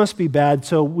sex must be bad,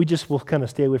 so we just will kind of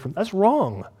stay away from it. That's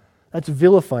wrong. That's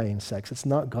vilifying sex. It's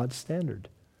not God's standard.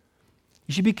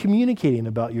 You should be communicating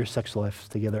about your sex life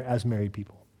together as married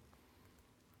people.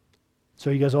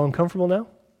 So are you guys all uncomfortable now?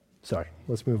 Sorry,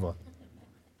 let's move on.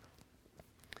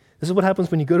 This is what happens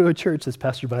when you go to a church that's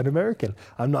pastored by an American.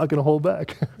 I'm not going to hold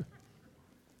back.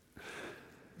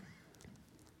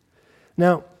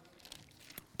 Now,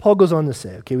 Paul goes on to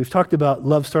say, okay, we've talked about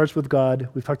love starts with God.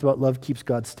 We've talked about love keeps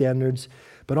God's standards.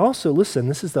 But also, listen,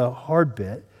 this is the hard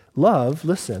bit. Love,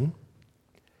 listen,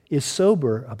 is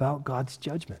sober about God's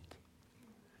judgment.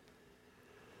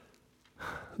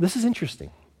 This is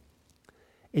interesting.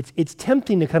 It's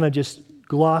tempting to kind of just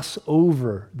gloss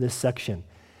over this section,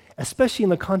 especially in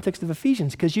the context of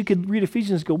Ephesians, because you could read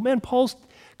Ephesians and go, man, Paul's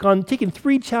taken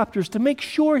 3 chapters to make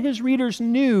sure his readers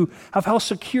knew of how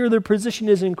secure their position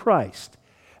is in Christ.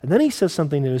 And then he says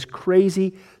something that is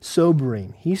crazy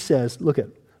sobering. He says, look at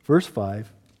verse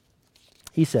 5.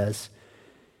 He says,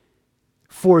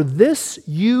 for this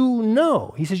you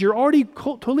know. He says, you're already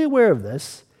totally aware of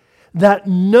this, that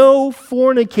no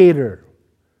fornicator,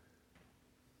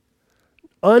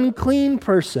 unclean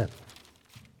person,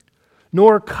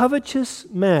 nor covetous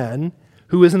man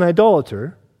who is an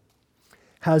idolater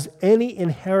has any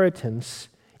inheritance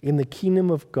in the kingdom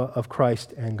of God, of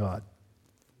Christ and God.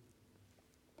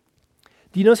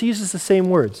 Do you notice he uses the same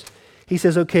words? He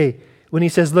says, okay, when he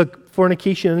says, look,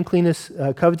 fornication, uncleanness,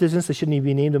 covetousness, they shouldn't even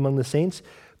be named among the saints.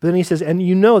 But then he says, and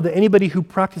you know that anybody who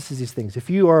practices these things, if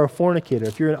you are a fornicator,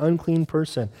 if you're an unclean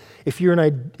person, if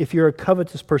you're a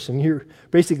covetous person, you're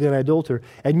basically an idolater,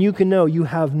 and you can know you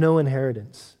have no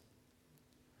inheritance.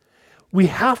 We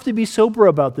have to be sober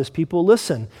about this, people.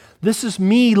 Listen, this is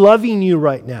me loving you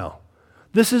right now.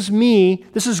 This is me.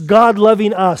 This is God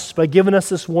loving us by giving us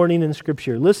this warning in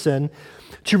Scripture. Listen,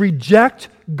 to reject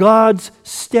God's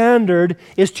standard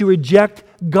is to reject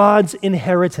God's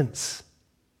inheritance.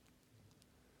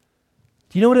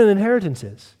 Do you know what an inheritance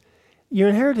is? Your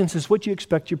inheritance is what you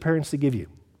expect your parents to give you.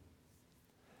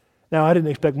 Now, I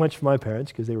didn't expect much from my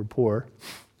parents because they were poor,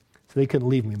 so they couldn't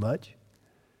leave me much.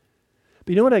 But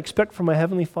you know what I expect from my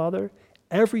Heavenly Father?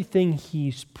 Everything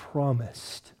He's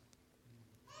promised.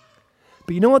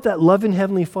 But you know what that loving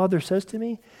Heavenly Father says to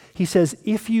me? He says,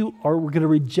 if you are going to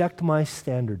reject my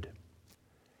standard,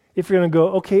 if you're going to go,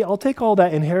 okay, I'll take all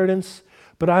that inheritance,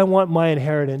 but I want my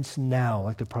inheritance now,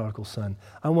 like the prodigal son.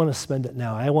 I want to spend it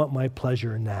now. I want my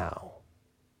pleasure now.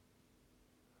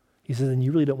 He says, then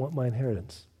you really don't want my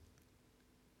inheritance.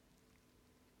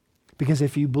 Because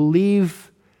if you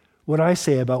believe what I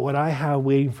say about what I have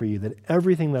waiting for you, that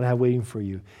everything that I have waiting for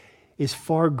you is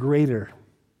far greater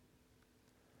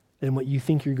than what you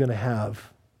think you're going to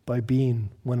have by being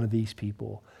one of these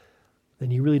people, then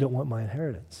you really don't want my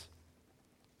inheritance.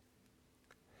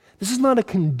 This is not a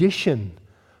condition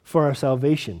for our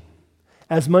salvation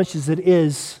as much as it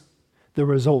is the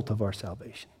result of our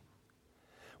salvation.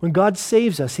 When God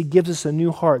saves us, He gives us a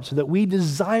new heart so that we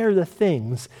desire the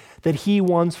things that He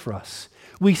wants for us.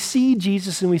 We see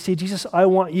Jesus and we say, Jesus, I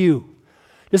want you.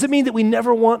 Does it mean that we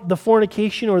never want the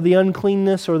fornication or the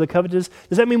uncleanness or the covetousness?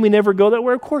 Does that mean we never go that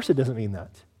way? Of course it doesn't mean that.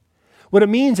 What it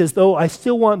means is, though I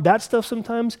still want that stuff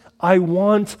sometimes, I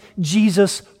want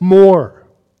Jesus more.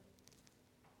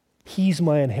 He's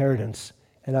my inheritance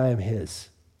and I am His.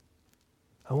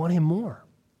 I want Him more.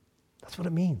 That's what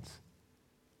it means.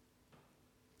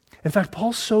 In fact,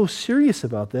 Paul's so serious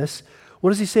about this. What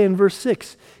does he say in verse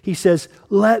 6? He says,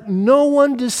 let no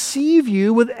one deceive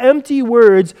you with empty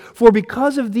words, for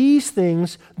because of these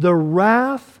things, the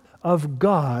wrath of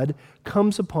God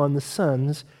comes upon the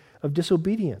sons of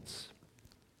disobedience.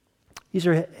 These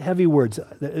are heavy words.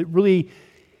 They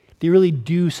really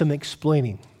do some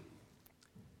explaining.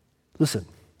 Listen,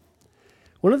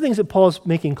 one of the things that Paul's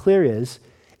making clear is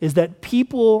that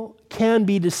people can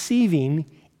be deceiving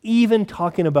even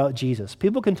talking about Jesus.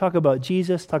 People can talk about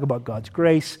Jesus, talk about God's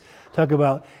grace, talk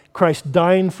about Christ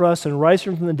dying for us and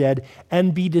rising from the dead,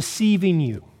 and be deceiving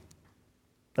you.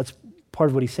 That's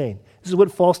part of what he's saying. This is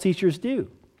what false teachers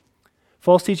do.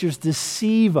 False teachers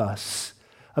deceive us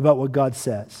about what God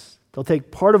says. They'll take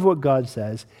part of what God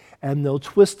says and they'll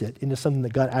twist it into something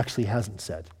that God actually hasn't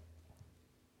said.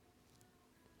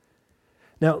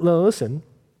 Now listen,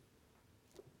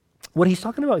 what he's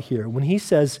talking about here, when he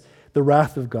says the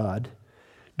wrath of God,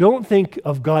 don't think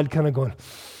of God kind of going,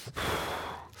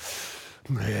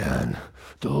 man,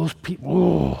 those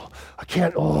people,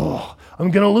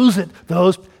 I'm going to lose it.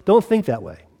 Don't think that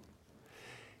way.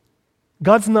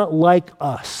 God's not like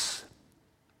us.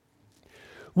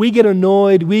 We get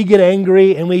annoyed, we get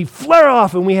angry, and we flare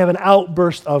off and we have an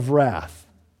outburst of wrath.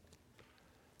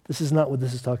 This is not what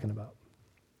this is talking about.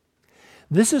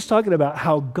 This is talking about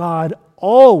how God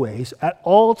always, at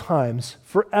all times,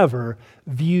 forever,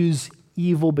 views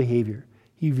evil behavior.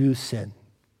 He views sin.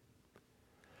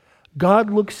 God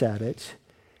looks at it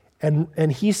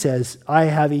and he says, I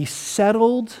have a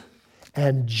settled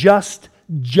and just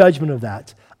judgment of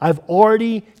that. I've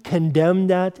already condemned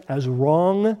that as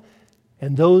wrong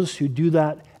and those who do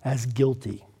that as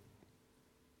guilty.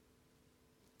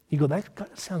 You go,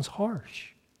 that sounds harsh.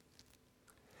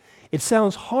 It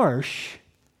sounds harsh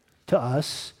to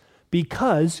us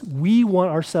because we want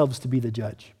ourselves to be the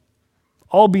judge.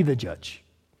 I'll be the judge.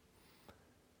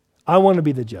 I want to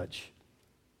be the judge.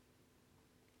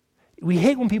 We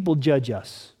hate when people judge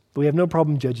us, but we have no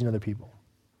problem judging other people.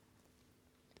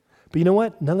 But you know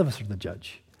what? None of us are the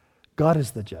judge. God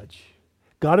is the judge.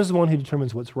 God is the one who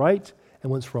determines what's right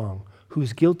and what's wrong,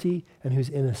 who's guilty and who's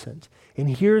innocent. And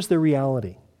here's the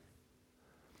reality.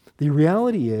 The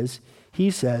reality is, he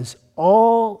says,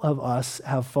 all of us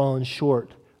have fallen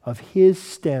short of his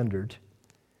standard.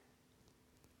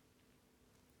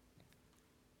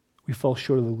 We fall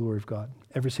short of the glory of God,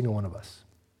 every single one of us.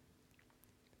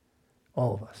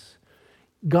 All of us.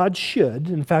 God should,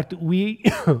 in fact, we,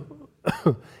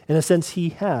 in a sense, he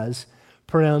has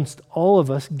pronounced all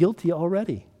of us guilty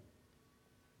already.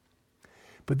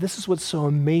 But this is what's so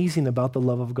amazing about the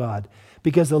love of God,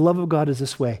 because the love of God is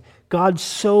this way. God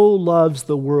so loves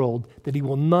the world that he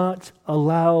will not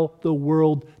allow the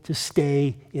world to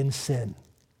stay in sin.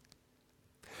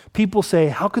 People say,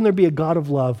 how can there be a God of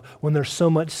love when there's so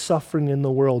much suffering in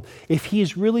the world? If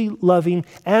he's really loving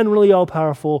and really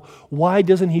all-powerful, why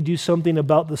doesn't he do something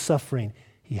about the suffering?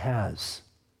 He has.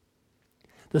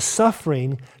 The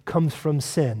suffering comes from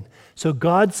sin. So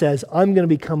God says, I'm going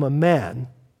to become a man,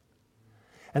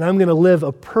 and I'm going to live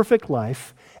a perfect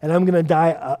life, and I'm going to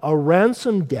die a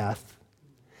ransom death,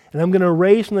 and I'm going to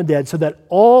raise from the dead so that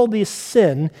all this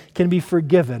sin can be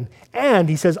forgiven. And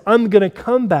he says, I'm going to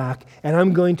come back, and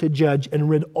I'm going to judge and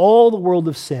rid all the world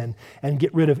of sin and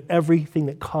get rid of everything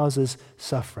that causes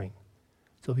suffering.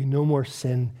 So there'll be no more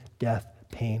sin, death,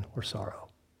 pain, or sorrow.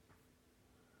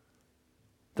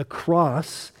 The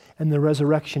cross and the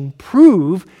resurrection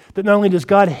prove that not only does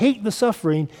God hate the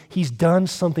suffering, he's done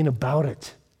something about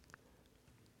it.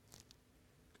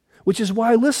 Which is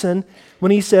why, listen,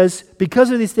 when he says, because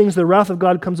of these things, the wrath of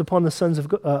God comes upon the sons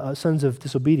of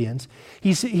disobedience,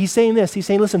 he's saying this. He's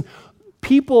saying, listen,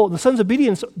 people, the sons of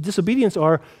disobedience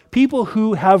are people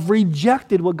who have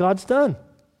rejected what God's done.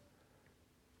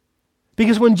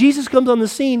 Because when Jesus comes on the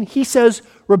scene, he says,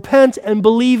 repent and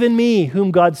believe in me,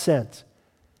 whom God sent.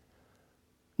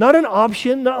 Not an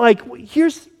option, not like,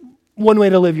 here's one way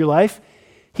to live your life.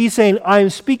 He's saying, I am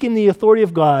speaking the authority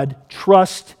of God,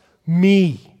 trust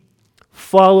me.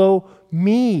 Follow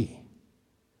me.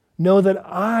 Know that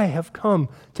I have come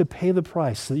to pay the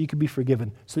price so that you could be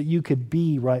forgiven, so that you could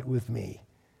be right with me.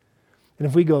 And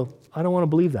if we go, I don't want to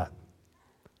believe that,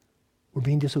 we're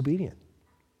being disobedient.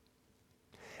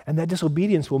 And that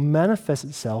disobedience will manifest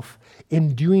itself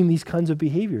in doing these kinds of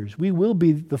behaviors. We will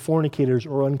be the fornicators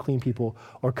or unclean people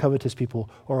or covetous people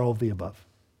or all of the above.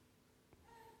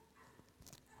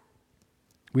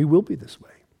 We will be this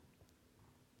way.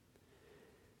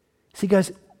 See,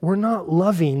 guys, we're not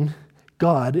loving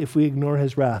God if we ignore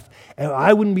his wrath. And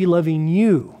I wouldn't be loving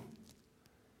you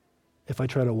if I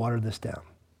try to water this down.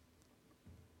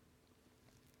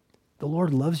 The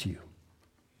Lord loves you.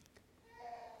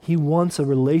 He wants a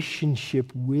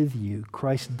relationship with you.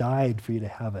 Christ died for you to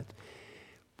have it.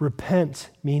 Repent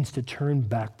means to turn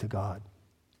back to God.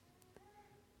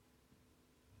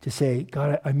 To say,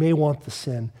 God, I may want the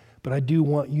sin, but I do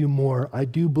want you more. I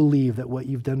do believe that what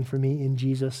you've done for me in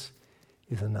Jesus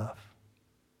is enough.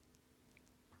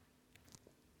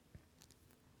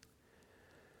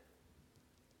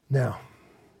 Now,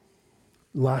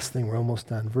 last thing, we're almost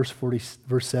done. Verse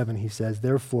 7, he says,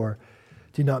 therefore,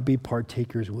 do not be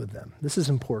partakers with them. This is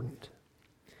important.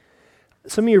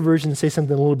 Some of your versions say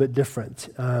something a little bit different.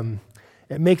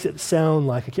 It makes it sound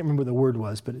like, I can't remember what the word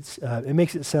was, but it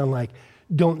makes it sound like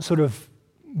don't sort of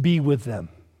be with them.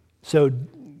 So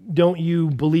don't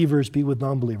you believers be with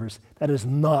non-believers. That is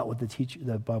not what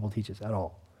the Bible teaches at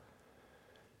all.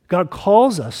 God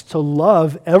calls us to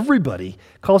love everybody,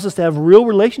 calls us to have real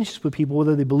relationships with people,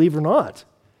 whether they believe or not.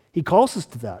 He calls us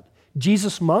to that.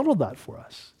 Jesus modeled that for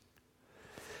us.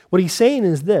 What he's saying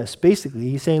is this, basically,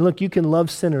 he's saying, look, you can love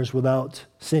sinners without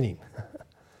sinning.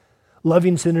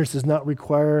 Loving sinners does not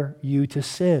require you to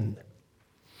sin.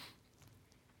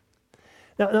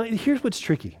 Now, here's what's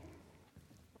tricky.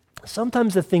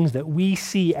 Sometimes the things that we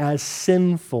see as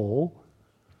sinful,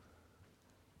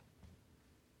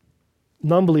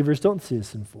 non-believers don't see as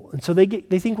sinful. And so they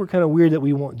think we're kind of weird that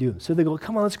we won't do them. So they go,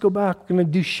 come on, let's go back. We're going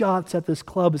to do shots at this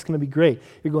club. It's going to be great.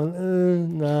 You're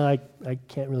going, no, I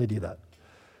can't really do that.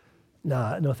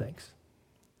 Nah, no thanks.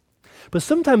 But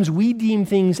sometimes we deem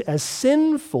things as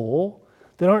sinful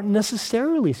that aren't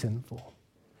necessarily sinful.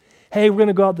 Hey, we're going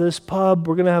to go out to this pub.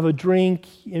 We're going to have a drink.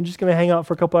 I'm just going to hang out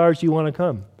for a couple hours. Do you want to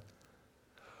come?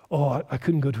 Oh, I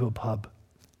couldn't go to a pub.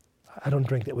 I don't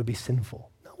drink. That would be sinful.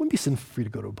 No, it wouldn't be sinful for you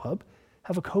to go to a pub.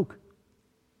 Have a Coke.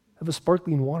 Have a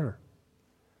sparkling water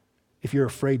if you're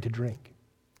afraid to drink.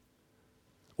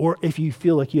 Or if you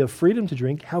feel like you have freedom to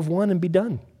drink, have one and be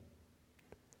done.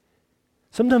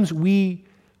 Sometimes we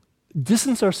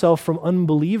distance ourselves from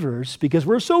unbelievers because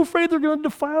we're so afraid they're going to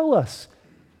defile us.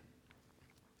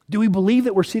 Do we believe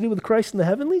that we're seated with Christ in the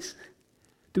heavenlies?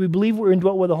 Do we believe we're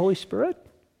indwelt with the Holy Spirit?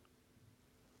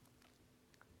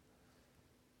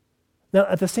 Now,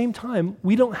 at the same time,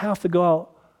 we don't have to go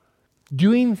out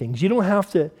doing things. You don't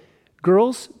have to,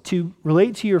 girls, to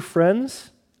relate to your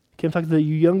friends. Okay, I'm talking to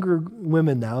you younger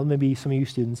women now, maybe some of you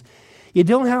students. You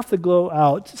don't have to go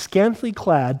out scantily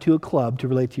clad to a club to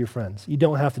relate to your friends. You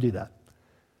don't have to do that.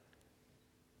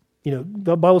 You know,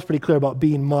 the Bible's pretty clear about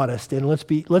being modest, and let's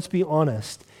be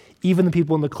honest. Even the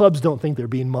people in the clubs don't think they're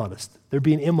being modest. They're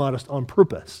being immodest on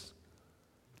purpose.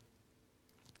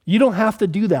 You don't have to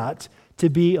do that to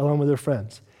be along with your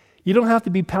friends. You don't have to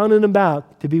be pounding them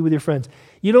back to be with your friends.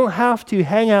 You don't have to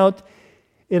hang out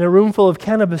in a room full of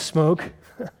cannabis smoke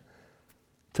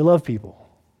to love people.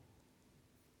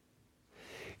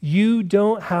 You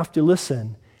don't have to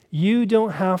listen. You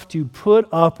don't have to put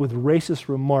up with racist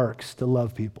remarks to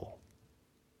love people.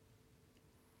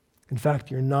 In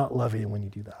fact, you're not loving when you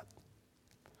do that.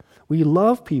 We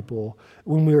love people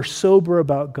when we are sober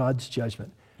about God's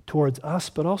judgment towards us,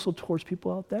 but also towards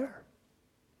people out there.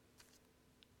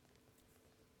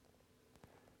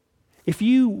 If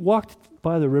you walked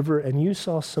by the river and you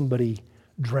saw somebody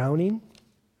drowning,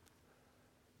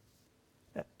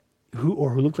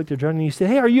 who looked like they're drowning, you said,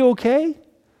 hey, are you okay? And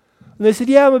they said,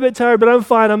 yeah, I'm a bit tired, but I'm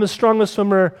fine. I'm the strongest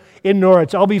swimmer in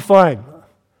Norwich. I'll be fine.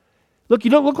 Look,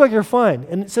 you don't look like you're fine.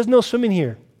 And it says no swimming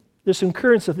here. There's some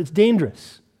current stuff. It's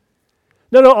dangerous.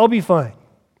 No, I'll be fine.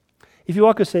 If you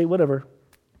walk and say, whatever,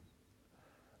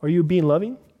 are you being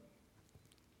loving?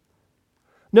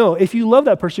 No, if you love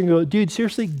that person, you go, dude,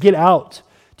 seriously, get out.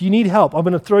 Do you need help? I'm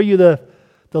going to throw you the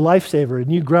lifesaver, and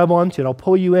you grab onto it. I'll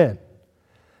pull you in.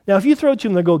 Now, if you throw it to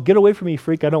them, they go, get away from me,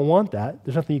 freak. I don't want that.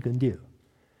 There's nothing you can do.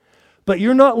 But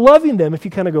you're not loving them if you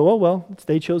kind of go, oh, well,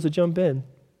 they chose to jump in.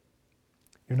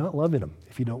 You're not loving them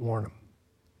if you don't warn them.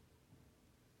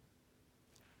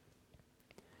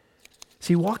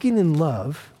 See, walking in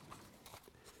love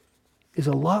is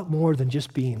a lot more than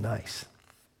just being nice.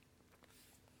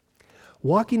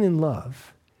 Walking in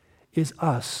love is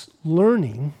us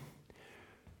learning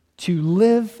to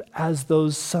live as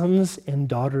those sons and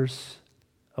daughters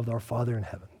of our Father in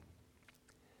heaven.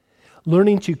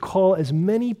 Learning to call as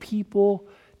many people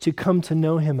to come to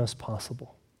know Him as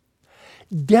possible.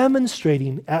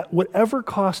 Demonstrating at whatever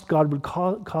cost God would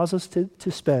cause us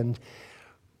to spend,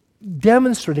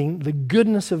 demonstrating the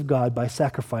goodness of God by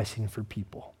sacrificing for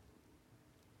people.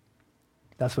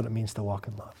 That's what it means to walk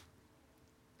in love.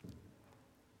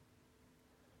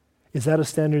 Is that a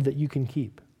standard that you can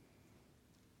keep?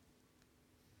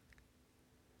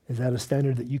 Is that a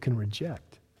standard that you can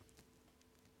reject?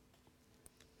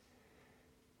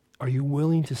 Are you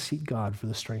willing to seek God for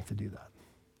the strength to do that?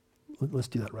 Let's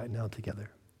do that right now together.